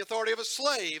 not the authority of a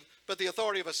slave, but the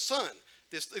authority of a son.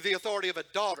 The authority of a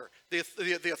daughter, the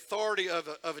authority of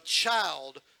a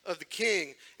child of the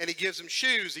king. And he gives him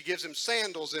shoes, he gives him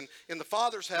sandals. And in the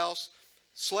father's house,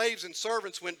 slaves and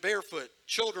servants went barefoot.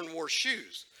 Children wore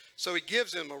shoes. So he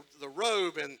gives him the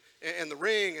robe and the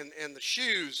ring and the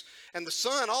shoes. And the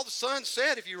son, all the son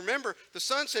said, if you remember, the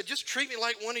son said, just treat me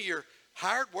like one of your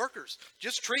hired workers.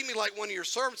 Just treat me like one of your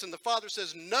servants. And the father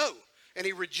says, no, And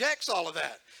he rejects all of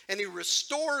that. And he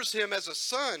restores him as a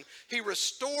son. He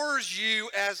restores you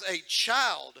as a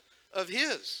child of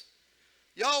his.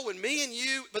 Y'all, when me and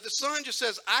you, but the son just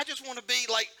says, I just want to be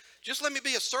like, just let me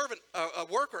be a servant, a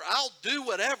worker. I'll do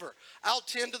whatever. I'll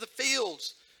tend to the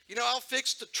fields. You know, I'll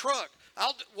fix the truck.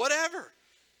 I'll do whatever.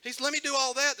 Let me do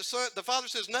all that. The father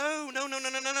says, no.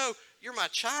 You're my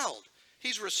child.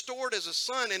 He's restored as a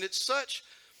son. And it's such,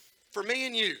 for me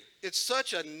and you, it's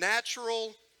such a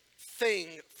natural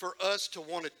thing for us to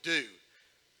want to do.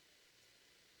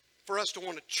 For us to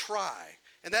want to try.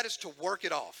 And that is to work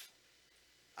it off.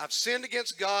 I've sinned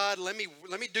against God. Let me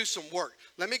do some work.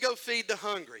 Let me go feed the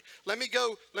hungry. Let me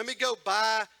go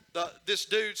buy this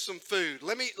dude some food. We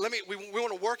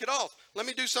want to work it off. Let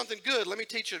me do something good. Let me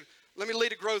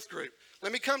lead a growth group.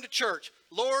 Let me come to church.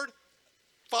 Lord,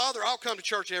 Father, I'll come to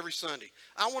church every Sunday.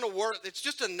 I want to work. It's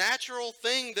just a natural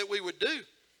thing that we would do.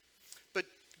 But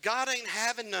God ain't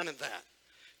having none of that.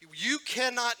 You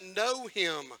cannot know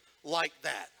him like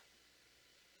that.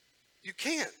 You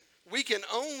can't. We can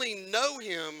only know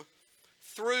him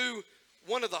through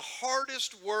one of the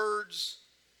hardest words,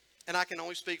 and I can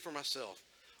only speak for myself.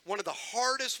 One of the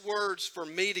hardest words for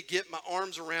me to get my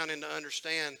arms around and to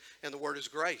understand, and the word is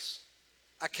grace.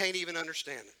 I can't even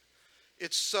understand it.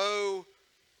 It's so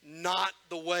not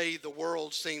the way the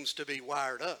world seems to be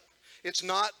wired up. It's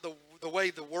not the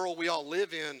way the world we all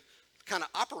live in kind of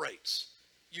operates.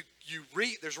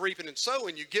 There's reaping and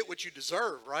sowing. You get what you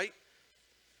deserve, right?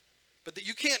 But that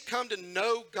you can't come to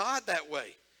know God that way.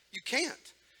 You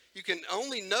can't. You can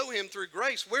only know him through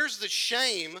grace. Where's the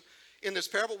shame in this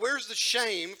parable? Where's the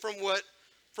shame from what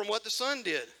the son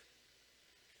did?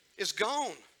 It's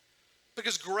gone.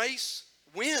 Because grace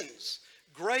wins.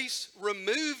 Grace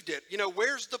removed it. You know,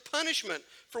 where's the punishment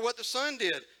for what the son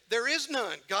did? There is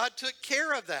none. God took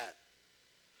care of that.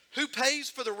 Who pays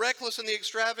for the reckless and the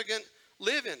extravagant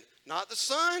living? Not the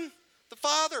son. The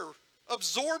father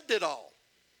absorbed it all.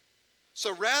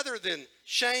 So rather than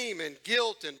shame and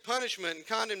guilt and punishment and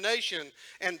condemnation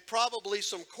and probably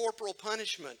some corporal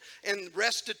punishment and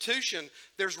restitution,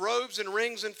 there's robes and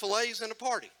rings and fillets and a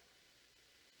party.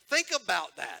 Think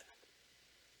about that.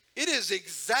 It is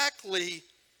exactly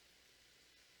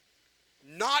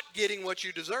not getting what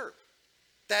you deserve.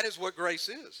 That is what grace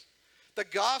is. The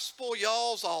gospel,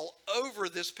 y'all's all over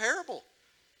this parable.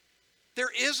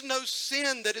 There is no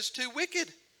sin that is too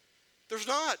wicked. There's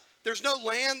not. There's no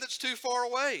land that's too far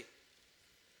away.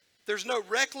 There's no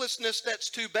recklessness that's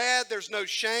too bad. There's no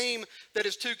shame that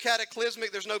is too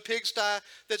cataclysmic. There's no pigsty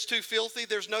that's too filthy.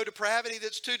 There's no depravity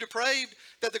that's too depraved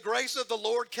that the grace of the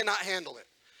Lord cannot handle it.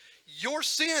 Your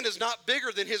sin is not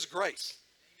bigger than his grace.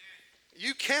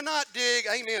 You cannot dig,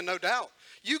 amen, no doubt.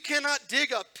 You cannot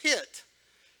dig a pit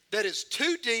that is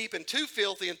too deep and too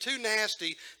filthy and too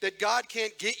nasty that God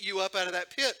can't get you up out of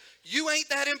that pit. You ain't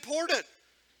that important.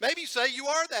 Maybe you say you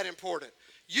are that important.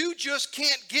 You just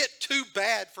can't get too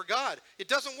bad for God. It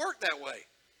doesn't work that way.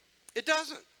 It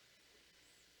doesn't.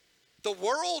 The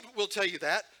world will tell you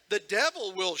that. The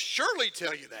devil will surely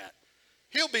tell you that.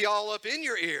 He'll be all up in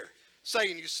your ear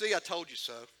saying, you see, I told you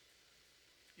so.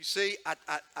 You see, I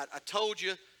told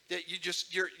you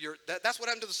that that's what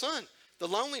happened to the son. The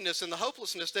loneliness and the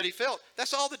hopelessness that he felt.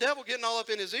 That's all the devil getting all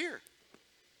up in his ear.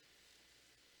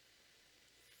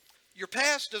 Your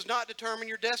past does not determine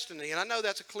your destiny. And I know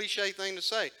that's a cliche thing to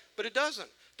say, but it doesn't.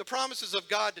 The promises of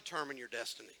God determine your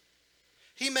destiny.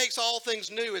 He makes all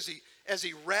things new as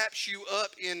he wraps you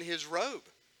up in his robe.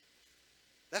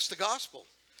 That's the gospel.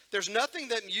 There's nothing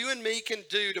that you and me can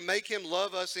do to make him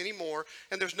love us anymore,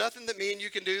 and there's nothing that me and you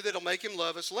can do that'll make him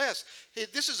love us less.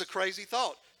 This is a crazy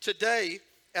thought. Today,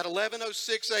 at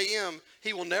 11:06 a.m.,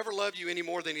 he will never love you any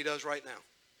more than he does right now.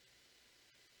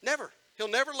 Never. He'll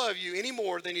never love you any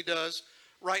more than he does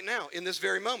right now, in this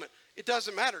very moment. It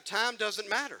doesn't matter. Time doesn't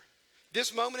matter.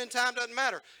 This moment in time doesn't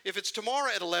matter. If it's tomorrow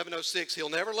at 11:06, he'll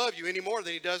never love you any more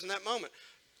than he does in that moment.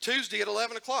 Tuesday at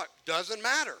 11 o'clock, doesn't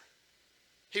matter.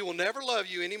 He will never love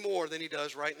you any more than he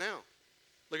does right now.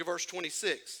 Look at verse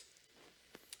 26.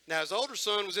 Now his older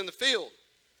son was in the field.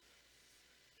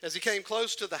 As he came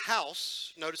close to the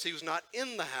house, notice he was not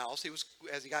in the house.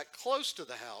 As he got close to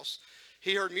the house,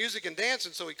 he heard music and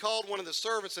dancing, so he called one of the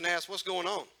servants and asked, what's going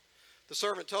on? The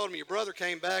servant told him, your brother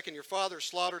came back and your father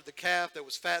slaughtered the calf that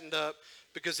was fattened up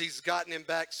because he's gotten him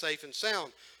back safe and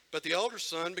sound. But the older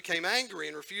son became angry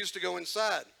and refused to go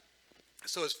inside.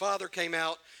 So his father came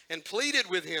out and pleaded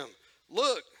with him.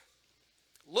 Look,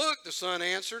 the son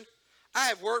answered, I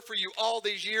have worked for you all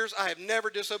these years. I have never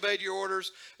disobeyed your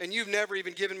orders, and you've never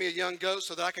even given me a young goat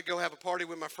so that I could go have a party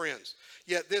with my friends.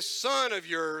 Yet this son of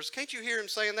yours, can't you hear him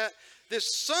saying that?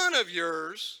 This son of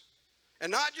yours,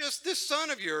 And not just this son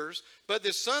of yours, but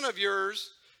this son of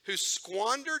yours who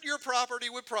squandered your property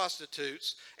with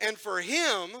prostitutes, and for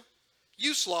him,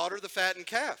 you slaughter the fattened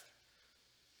calf.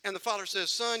 And the father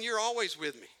says, son, you're always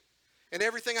with me, and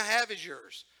everything I have is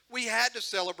yours. We had to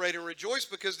celebrate and rejoice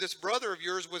because this brother of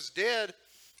yours was dead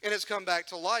and has come back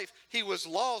to life. He was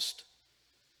lost,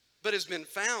 but has been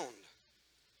found.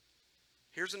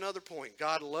 Here's another point.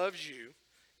 God loves you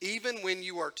even when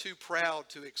you are too proud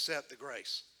to accept the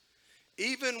grace.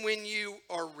 Even when you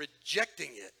are rejecting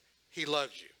it, he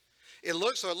loves you. It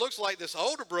looks like this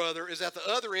older brother is at the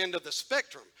other end of the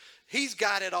spectrum. He's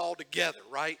got it all together,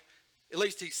 right? At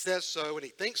least he says so and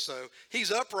he thinks so.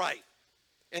 He's upright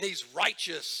and he's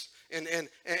righteous and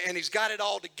he's got it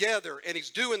all together and he's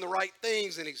doing the right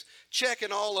things and he's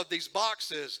checking all of these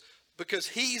boxes because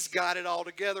he's got it all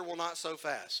together. Well, not so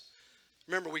fast.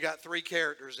 Remember, we got three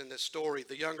characters in this story: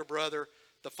 the younger brother,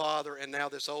 the father, and now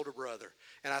this older brother.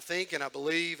 And I think and I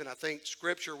believe and I think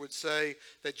Scripture would say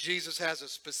that Jesus has a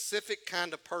specific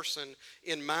kind of person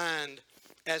in mind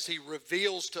as he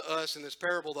reveals to us in this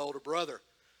parable the older brother.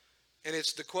 And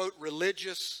it's the quote,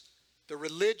 the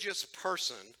religious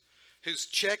person who's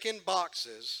checking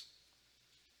boxes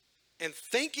and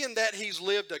thinking that he's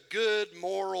lived a good,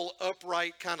 moral,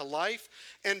 upright kind of life.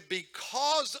 And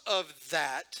because of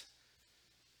that,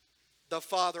 the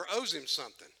Father owes him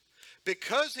something.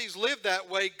 Because he's lived that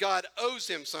way, God owes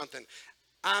him something.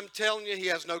 I'm telling you, he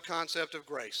has no concept of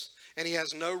grace. And he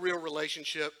has no real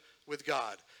relationship with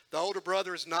God. The older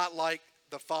brother is not like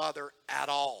the father at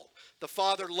all. The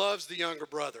father loves the younger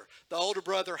brother. The older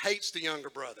brother hates the younger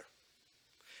brother.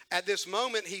 At this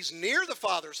moment, he's near the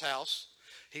father's house.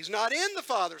 He's not in the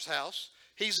father's house.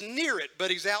 He's near it,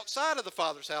 but he's outside of the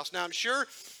father's house. Now, I'm sure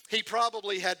he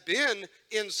probably had been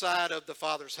inside of the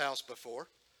father's house before.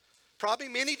 Probably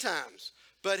many times.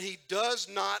 But he does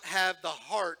not have the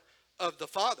heart of the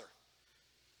father.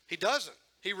 He doesn't.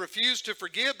 He refused to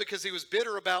forgive because he was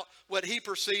bitter about what he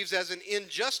perceives as an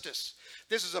injustice.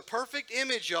 This is a perfect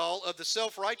image, y'all, of the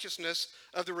self-righteousness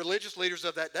of the religious leaders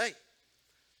of that day.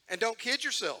 And don't kid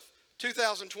yourself.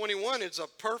 2021 is a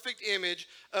perfect image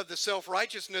of the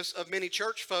self-righteousness of many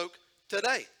church folk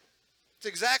today. It's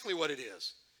exactly what it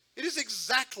is. It is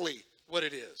exactly what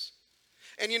it is.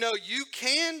 And you know, you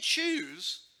can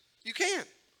choose,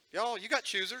 y'all, you got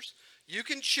choosers. You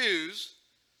can choose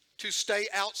to stay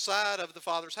outside of the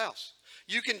Father's house.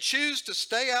 You can choose to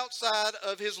stay outside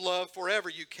of his love forever.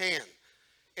 You can.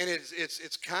 And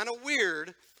it's kind of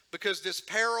weird because this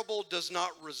parable does not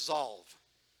resolve.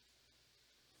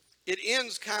 It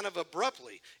ends kind of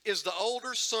abruptly. Is the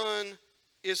older son,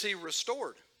 is he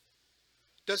restored?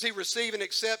 Does he receive and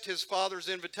accept his father's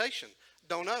invitation?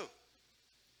 Don't know.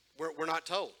 We're not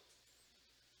told.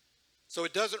 So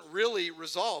it doesn't really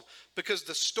resolve because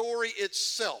the story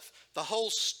itself, the whole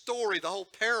story, the whole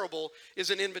parable is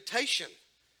an invitation.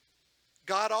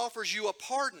 God offers you a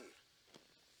pardon.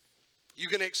 You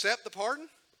going to accept the pardon?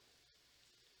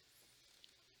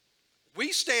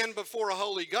 We stand before a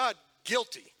holy God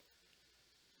guilty.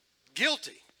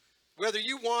 Guilty. Whether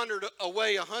you wandered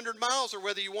away 100 miles or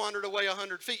whether you wandered away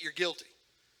 100 feet, you're guilty.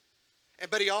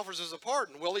 But he offers us a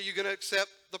pardon. Well, are you going to accept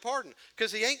the pardon?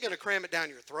 Because he ain't going to cram it down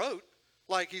your throat.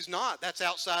 Like he's not. That's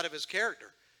outside of his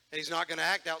character. And he's not going to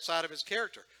act outside of his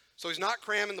character. So he's not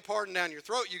cramming the pardon down your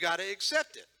throat. You got to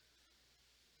accept it.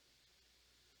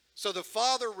 So the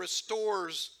father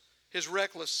restores his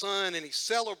reckless son and he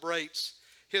celebrates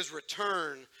his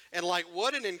return. And like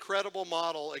what an incredible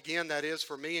model, again, that is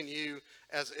for me and you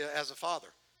as a father.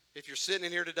 If you're sitting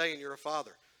in here today and you're a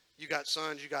father, you got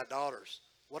sons, you got daughters.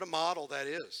 What a model that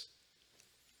is.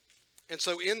 And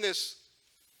so in this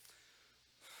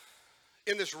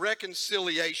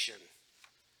reconciliation,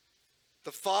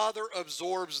 the father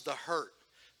absorbs the hurt.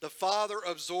 The father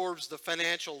absorbs the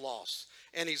financial loss.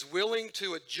 And he's willing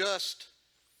to adjust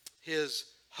his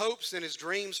hopes and his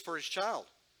dreams for his child.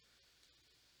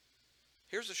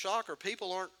 Here's a shocker.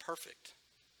 People aren't perfect.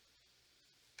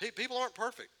 People aren't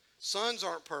perfect. Sons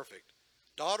aren't perfect.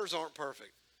 Daughters aren't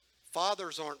perfect.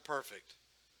 Fathers aren't perfect.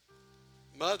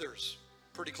 Mothers,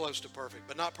 pretty close to perfect,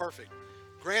 but not perfect.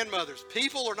 Grandmothers,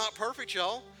 people are not perfect,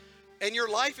 y'all. And your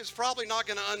life is probably not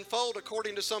going to unfold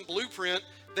according to some blueprint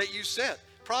that you set.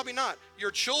 Probably not.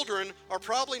 Your children are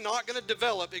probably not going to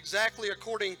develop exactly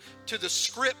according to the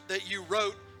script that you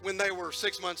wrote when they were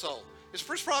 6 months old. It's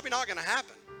probably not going to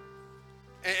happen.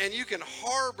 And you can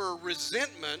harbor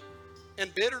resentment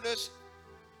and bitterness.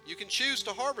 You can choose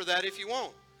to harbor that if you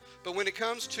want. But when it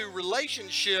comes to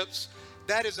relationships,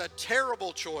 that is a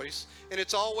terrible choice, and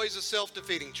it's always a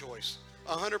self-defeating choice.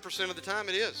 100% of the time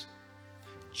it is.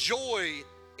 Joy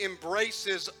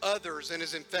embraces others and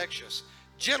is infectious.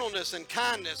 Gentleness and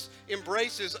kindness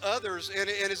embraces others and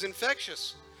is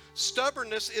infectious.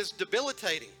 Stubbornness is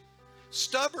debilitating.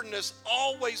 Stubbornness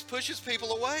always pushes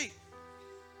people away.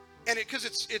 And because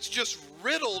it's just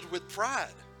riddled with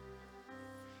pride.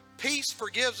 Peace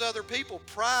forgives other people.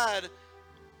 Pride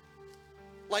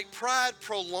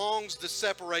prolongs the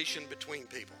separation between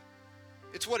people.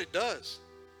 It's what it does.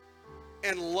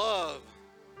 And love,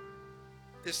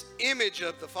 this image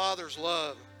of the Father's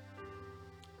love,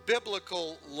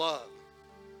 biblical love,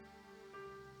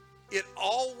 it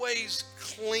always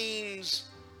cleans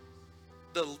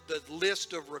the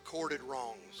list of recorded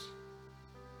wrongs.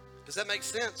 Does that make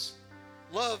sense?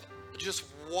 Love just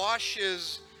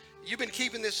washes. You've been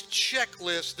keeping this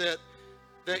checklist that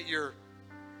your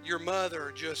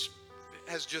mother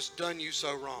has just done you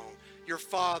so wrong. Your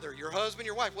father, your husband,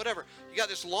 your wife, whatever. You got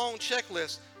this long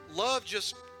checklist. Love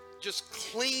just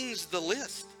cleans the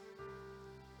list.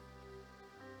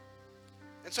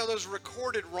 And so those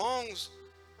recorded wrongs,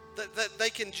 that they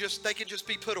can just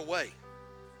be put away.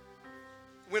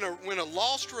 When a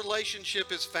lost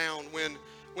relationship is found,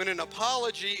 when an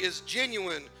apology is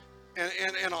genuine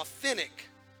and authentic,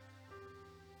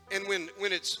 and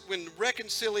when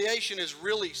reconciliation is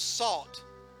really sought,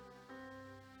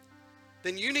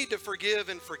 then you need to forgive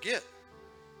and forget.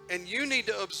 And you need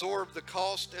to absorb the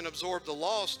cost and absorb the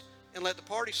loss and let the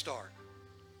party start.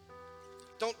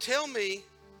 Don't tell me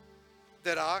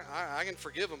that I can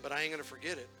forgive them, but I ain't going to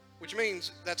forget it. Which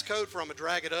means that's code for I'm going to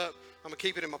drag it up. I'm going to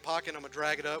keep it in my pocket. I'm going to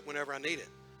drag it up whenever I need it.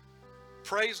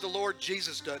 Praise the Lord,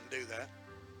 Jesus doesn't do that.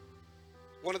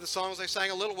 One of the songs they sang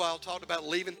a little while talked about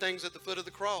leaving things at the foot of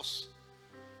the cross.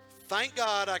 Thank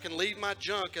God I can leave my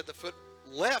junk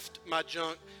left my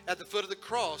junk at the foot of the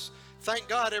cross. Thank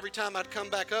God every time I'd come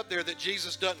back up there that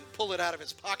Jesus doesn't pull it out of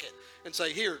his pocket and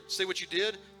say, here, see what you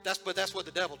did? That's what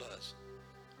the devil does.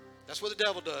 That's what the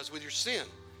devil does with your sin.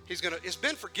 It's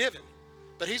been forgiven,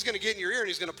 but he's going to get in your ear and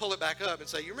he's going to pull it back up and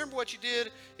say, you remember what you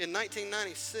did in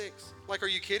 1996? Like, are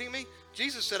you kidding me?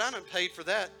 Jesus said, I done paid for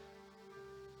that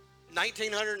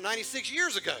 1996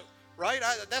 years ago, right?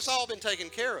 That's all been taken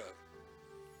care of.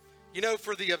 You know,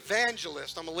 for the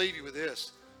evangelist, I'm going to leave you with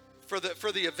this. For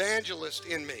the evangelist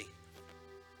in me,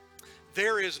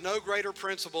 there is no greater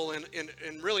principle in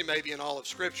really maybe in all of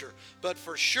Scripture, but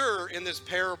for sure in this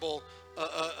parable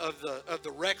of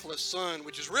the reckless son,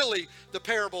 which is really the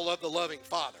parable of the loving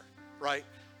father, right?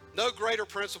 No greater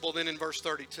principle than in verse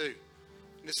 32.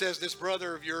 And it says, this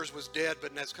brother of yours was dead,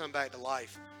 but has come back to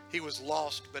life. He was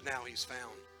lost, but now he's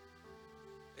found.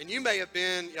 And you may have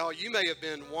been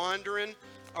wandering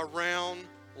around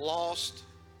lost,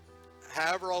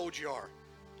 however old you are.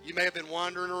 You may have been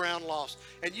wandering around lost.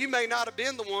 And you may not have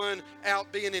been the one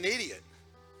out being an idiot.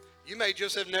 You may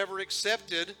just have never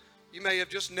accepted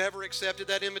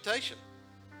that invitation.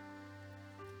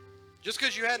 Just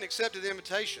because you hadn't accepted the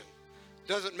invitation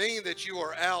doesn't mean that you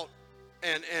are out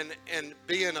and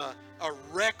being a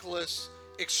reckless,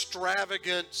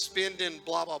 extravagant, spending,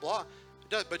 blah, blah, blah.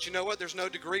 But you know what? There's no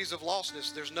degrees of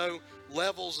lostness. There's no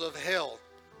levels of hell.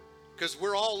 Because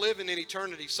we're all living in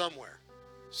eternity somewhere.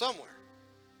 Somewhere.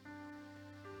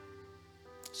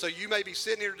 So you may be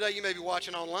sitting here today, you may be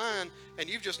watching online, and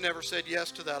you've just never said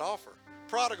yes to that offer.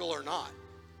 Prodigal or not,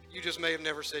 you just may have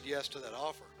never said yes to that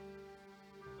offer.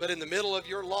 But in the middle of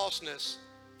your lostness,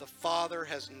 the Father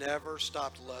has never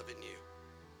stopped loving you.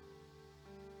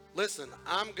 Listen,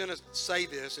 I'm going to say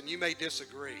this, and you may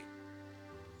disagree,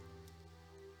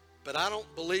 but I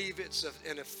don't believe it's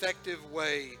an effective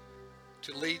way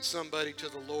to lead somebody to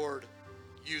the Lord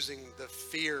using the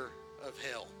fear of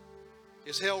hell.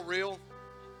 Is hell real?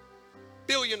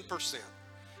 1,000,000,000%.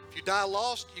 If you die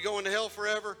lost, you go into hell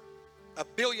forever?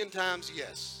 1,000,000,000 times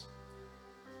yes.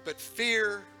 But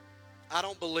fear, I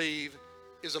don't believe,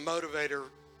 is a motivator,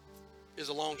 is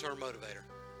a long-term motivator.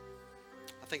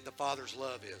 I think the Father's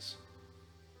love is.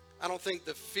 I don't think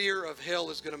the fear of hell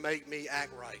is going to make me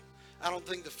act right. I don't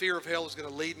think the fear of hell is going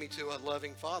to lead me to a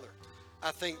loving Father.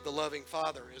 I think the loving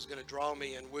Father is going to draw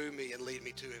me and woo me and lead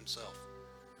me to himself.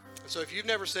 And so if you've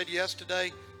never said yes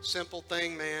today, simple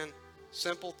thing, man.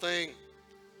 Simple thing.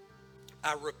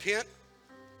 I repent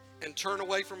and turn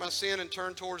away from my sin and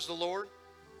turn towards the Lord.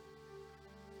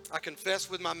 I confess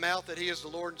with my mouth that he is the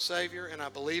Lord and Savior, and I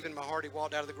believe in my heart he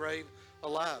walked out of the grave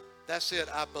alive. That's it.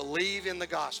 I believe in the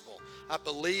gospel. I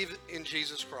believe in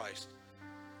Jesus Christ.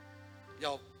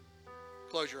 Y'all,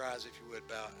 close your eyes if you would,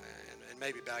 bow, and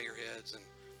maybe bow your heads and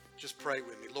just pray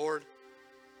with me. Lord,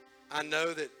 I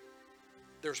know that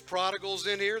there's prodigals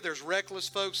in here. There's reckless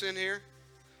folks in here.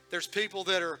 There's people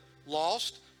that are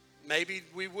lost. Maybe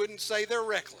we wouldn't say they're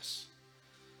reckless.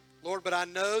 Lord, but I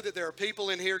know that there are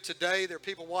people in here today, there are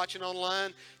people watching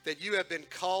online that you have been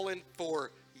calling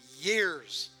for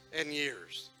years and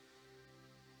years.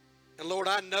 And Lord,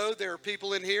 I know there are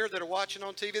people in here that are watching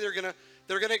on TV, they're going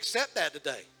to accept that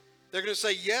today. They're going to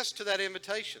say yes to that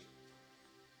invitation.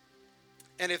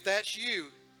 And if that's you,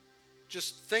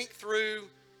 just think through,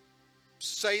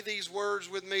 say these words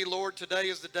with me. Lord, today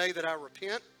is the day that I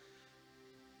repent.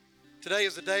 Today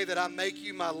is the day that I make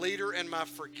you my leader and my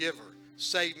forgiver.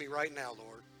 Save me right now,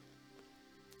 Lord.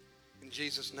 In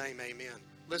Jesus' name, amen.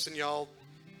 Listen, y'all,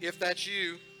 if that's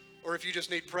you, or if you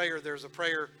just need prayer, there's a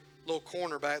prayer little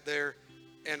corner back there,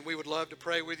 and we would love to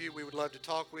pray with you. We would love to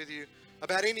talk with you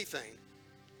about anything.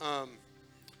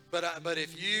 But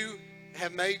if you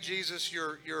have made Jesus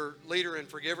your leader and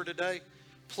forgiver today,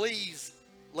 please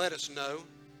let us know.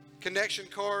 Connection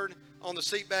card on the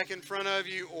seat back in front of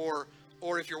you, or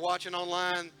if you're watching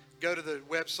online, go to the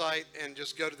website and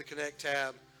just go to the Connect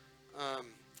tab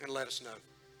and let us know.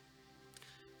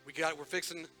 We're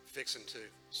fixing to.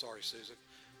 Sorry, Susan.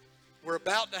 We're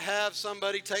about to have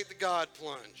somebody take the God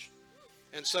plunge.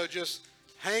 And so just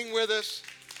hang with us.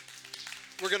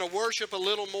 We're going to worship a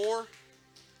little more.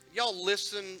 Y'all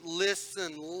listen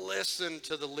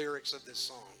to the lyrics of this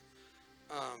song.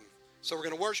 So we're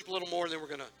going to worship a little more, and then we're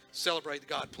going to celebrate the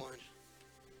God plunge.